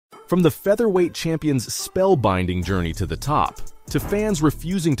From the featherweight champion's spellbinding journey to the top, to fans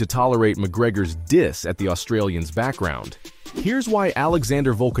refusing to tolerate McGregor's diss at the Australian's background, here's why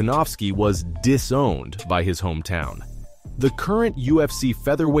Alexander Volkanovski was disowned by his hometown. The current UFC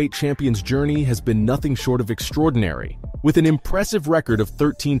featherweight champion's journey has been nothing short of extraordinary. With an impressive record of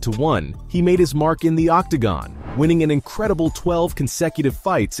 13-1, he made his mark in the octagon, winning an incredible 12 consecutive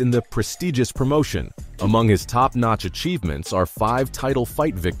fights in the prestigious promotion. Among his top-notch achievements are 5 title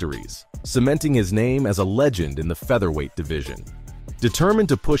fight victories, cementing his name as a legend in the featherweight division. Determined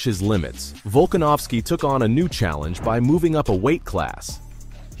to push his limits, Volkanovski took on a new challenge by moving up a weight class.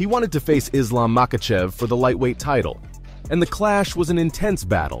 He wanted to face Islam Makhachev for the lightweight title, and the clash was an intense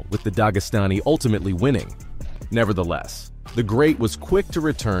battle, with the Dagestani ultimately winning. Nevertheless, the Great was quick to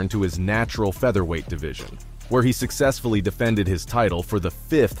return to his natural featherweight division, where he successfully defended his title for the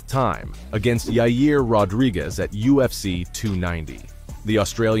 5th time against Yair Rodriguez at UFC 290. The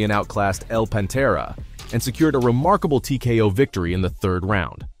Australian outclassed El Pantera and secured a remarkable TKO victory in the 3rd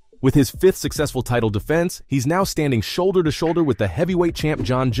round. With his 5th successful title defense, he's now standing shoulder to shoulder with the heavyweight champ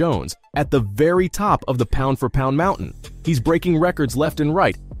Jon Jones at the very top of the pound-for-pound mountain. He's breaking records left and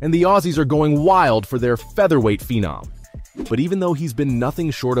right, and the Aussies are going wild for their featherweight phenom. But even though he's been nothing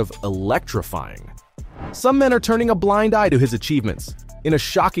short of electrifying, some men are turning a blind eye to his achievements. In a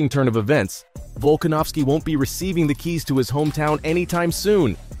shocking turn of events, Volkanovski won't be receiving the keys to his hometown anytime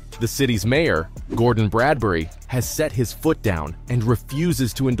soon. The city's mayor, Gordon Bradbury, has set his foot down and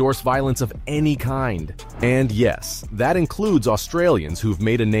refuses to endorse violence of any kind. And yes, that includes Australians who've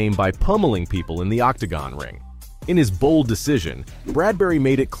made a name by pummeling people in the octagon ring. In his bold decision, Bradbury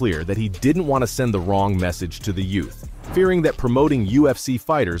made it clear that he didn't want to send the wrong message to the youth, fearing that promoting UFC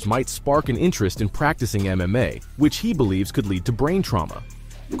fighters might spark an interest in practicing MMA, which he believes could lead to brain trauma.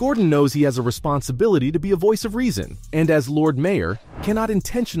 Gordon knows he has a responsibility to be a voice of reason, and as Lord Mayor, cannot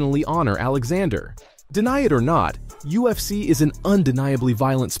intentionally honor Alexander. Deny it or not, UFC is an undeniably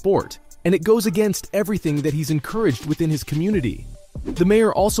violent sport, and it goes against everything that he's encouraged within his community. The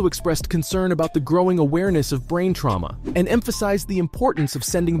mayor also expressed concern about the growing awareness of brain trauma and emphasized the importance of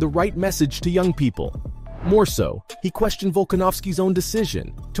sending the right message to young people. More so, he questioned Volkanovski's own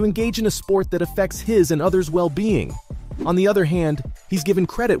decision to engage in a sport that affects his and others' well-being. On the other hand, he's given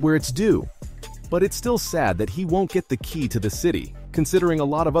credit where it's due. But it's still sad that he won't get the key to the city, considering a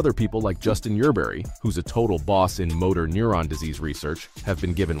lot of other people like Justin Yerbury, who's a total boss in motor neuron disease research, have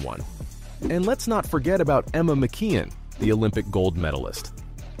been given one. And let's not forget about Emma McKeon, the Olympic gold medalist.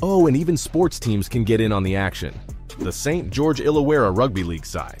 Oh, and even sports teams can get in on the action. The St. George Illawarra Rugby League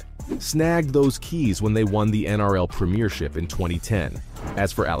side snagged those keys when they won the NRL Premiership in 2010.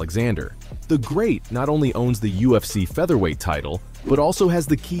 As for Alexander, the Great not only owns the UFC featherweight title, but also has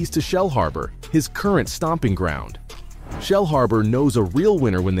the keys to Shell Harbour, his current stomping ground. Shell Harbour knows a real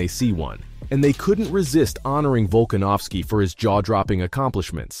winner when they see one, and they couldn't resist honoring Volkanovski for his jaw-dropping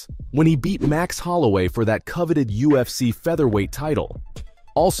accomplishments when he beat Max Holloway for that coveted UFC featherweight title.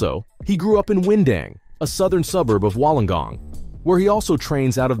 Also, he grew up in Windang, a southern suburb of Wollongong, where he also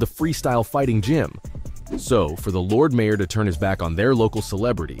trains out of the freestyle fighting gym. So, for the Lord Mayor to turn his back on their local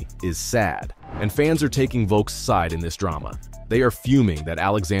celebrity is sad, and fans are taking Volk's side in this drama. They are fuming that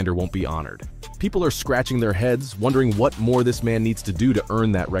Alexander won't be honored. People are scratching their heads, wondering what more this man needs to do to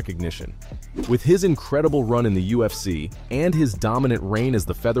earn that recognition. With his incredible run in the UFC and his dominant reign as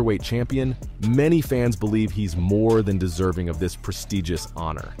the featherweight champion, many fans believe he's more than deserving of this prestigious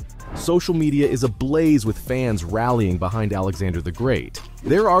honor. Social media is ablaze with fans rallying behind Alexander the Great.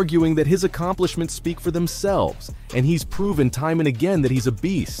 They're arguing that his accomplishments speak for themselves, and he's proven time and again that he's a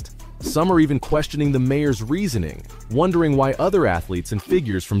beast. Some are even questioning the mayor's reasoning, wondering why other athletes and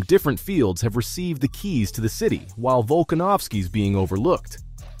figures from different fields have received the keys to the city, while Volkanovski's being overlooked.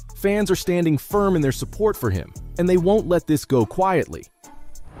 Fans are standing firm in their support for him, and they won't let this go quietly.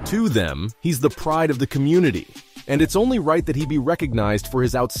 To them, he's the pride of the community, and it's only right that he be recognized for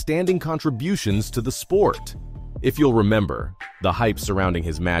his outstanding contributions to the sport. If you'll remember, the hype surrounding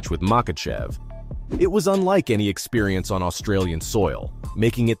his match with Makhachev, it was unlike any experience on Australian soil,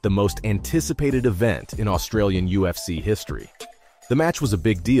 making it the most anticipated event in Australian UFC history. The match was a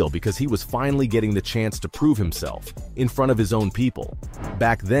big deal because he was finally getting the chance to prove himself in front of his own people.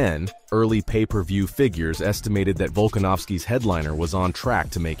 Back then, early pay-per-view figures estimated that Volkanovski's headliner was on track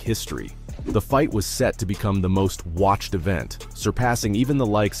to make history. The fight was set to become the most watched event, surpassing even the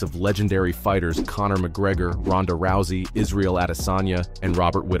likes of legendary fighters Conor McGregor, Ronda Rousey, Israel Adesanya, and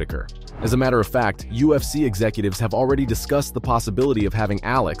Robert Whittaker. As a matter of fact, UFC executives have already discussed the possibility of having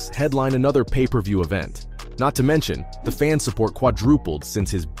Alex headline another pay-per-view event. Not to mention, the fan support quadrupled since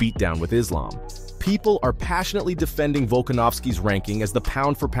his beatdown with Islam. People are passionately defending Volkanovski's ranking as the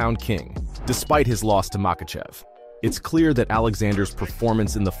pound-for-pound king, despite his loss to Makhachev. It's clear that Alexander's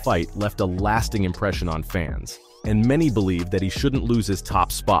performance in the fight left a lasting impression on fans, and many believe that he shouldn't lose his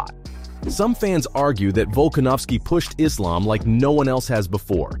top spot. Some fans argue that Volkanovski pushed Islam like no one else has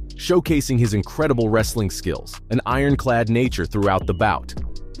before, showcasing his incredible wrestling skills, an ironclad nature throughout the bout.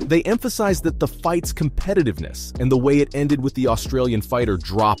 They emphasize that the fight's competitiveness and the way it ended with the Australian fighter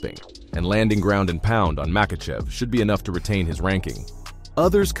dropping and landing ground and pound on Makhachev should be enough to retain his ranking.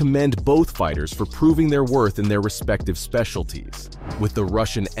 Others commend both fighters for proving their worth in their respective specialties, with the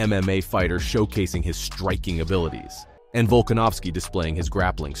Russian MMA fighter showcasing his striking abilities, and Volkanovski displaying his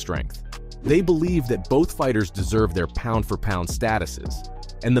grappling strength. They believe that both fighters deserve their pound-for-pound statuses,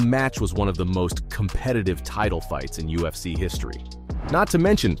 and the match was one of the most competitive title fights in UFC history. Not to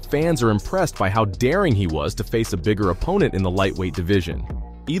mention, fans are impressed by how daring he was to face a bigger opponent in the lightweight division.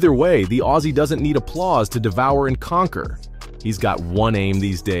 Either way, the Aussie doesn't need applause to devour and conquer. He's got one aim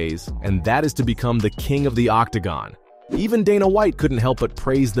these days, and that is to become the king of the octagon. Even Dana White couldn't help but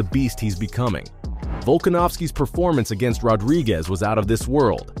praise the beast he's becoming. Volkanovski's performance against Rodriguez was out of this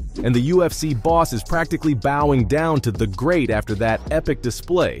world, and the UFC boss is practically bowing down to the great after that epic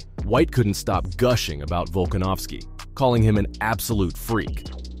display. White couldn't stop gushing about Volkanovski, calling him an absolute freak.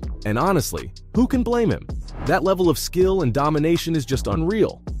 And honestly, who can blame him? That level of skill and domination is just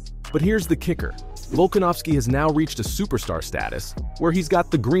unreal. But here's the kicker. Volkanovski has now reached a superstar status where he's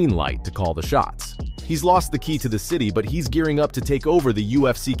got the green light to call the shots. He's lost the key to the city, but he's gearing up to take over the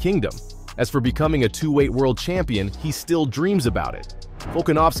UFC kingdom. As for becoming a two-weight world champion, he still dreams about it.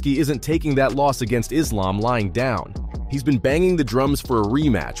 Volkanovski isn't taking that loss against Islam lying down. He's been banging the drums for a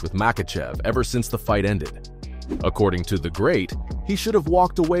rematch with Makhachev ever since the fight ended. According to the great, he should have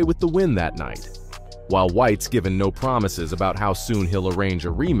walked away with the win that night. While White's given no promises about how soon he'll arrange a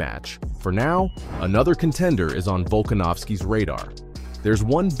rematch, for now, another contender is on Volkanovski's radar. There's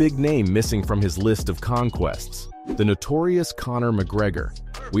one big name missing from his list of conquests: the notorious Conor McGregor.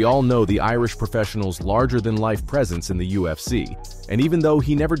 We all know the Irish professional's larger-than-life presence in the UFC, and even though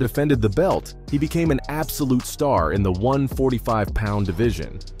he never defended the belt, he became an absolute star in the 145-pound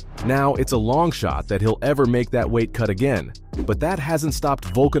division. Now, it's a long shot that he'll ever make that weight cut again, but that hasn't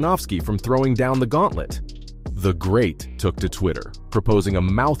stopped Volkanovski from throwing down the gauntlet. The Great took to Twitter, proposing a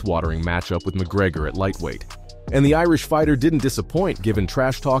mouth-watering matchup with McGregor at lightweight. And the Irish fighter didn't disappoint, given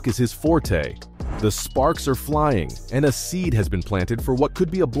trash talk is his forte. The sparks are flying, and a seed has been planted for what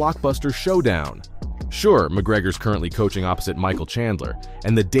could be a blockbuster showdown. Sure, McGregor's currently coaching opposite Michael Chandler,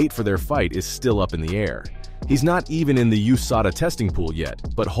 and the date for their fight is still up in the air. He's not even in the USADA testing pool yet,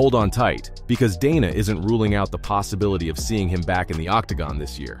 but hold on tight, because Dana isn't ruling out the possibility of seeing him back in the octagon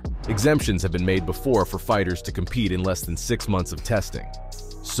this year. Exemptions have been made before for fighters to compete in less than 6 months of testing.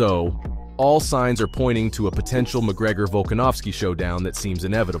 So, all signs are pointing to a potential McGregor-Volkanovski showdown that seems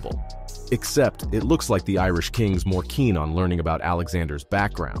inevitable. Except, it looks like the Irish King's more keen on learning about Alexander's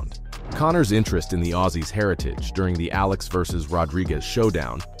background. Conor's interest in the Aussie's heritage during the Alex vs. Rodriguez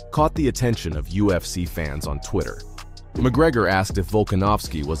showdown caught the attention of UFC fans on Twitter. McGregor asked if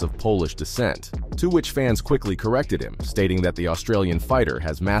Volkanovski was of Polish descent, to which fans quickly corrected him, stating that the Australian fighter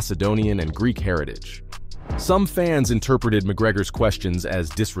has Macedonian and Greek heritage. Some fans interpreted McGregor's questions as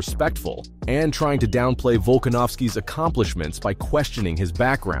disrespectful and trying to downplay Volkanovski's accomplishments by questioning his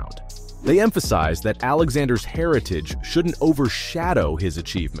background. They emphasized that Alexander's heritage shouldn't overshadow his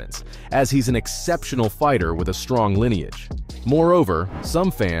achievements, as he's an exceptional fighter with a strong lineage. Moreover,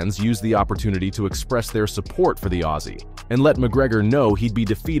 some fans used the opportunity to express their support for the Aussie and let McGregor know he'd be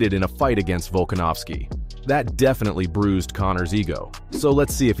defeated in a fight against Volkanovski. That definitely bruised Conor's ego, so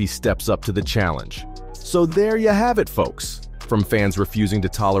let's see if he steps up to the challenge. So there you have it, folks. From fans refusing to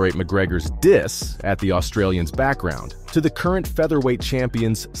tolerate McGregor's diss at the Australian's background, to the current featherweight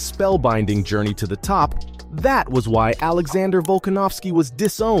champion's spellbinding journey to the top, that was why Alexander Volkanovski was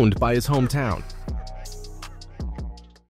disowned by his hometown.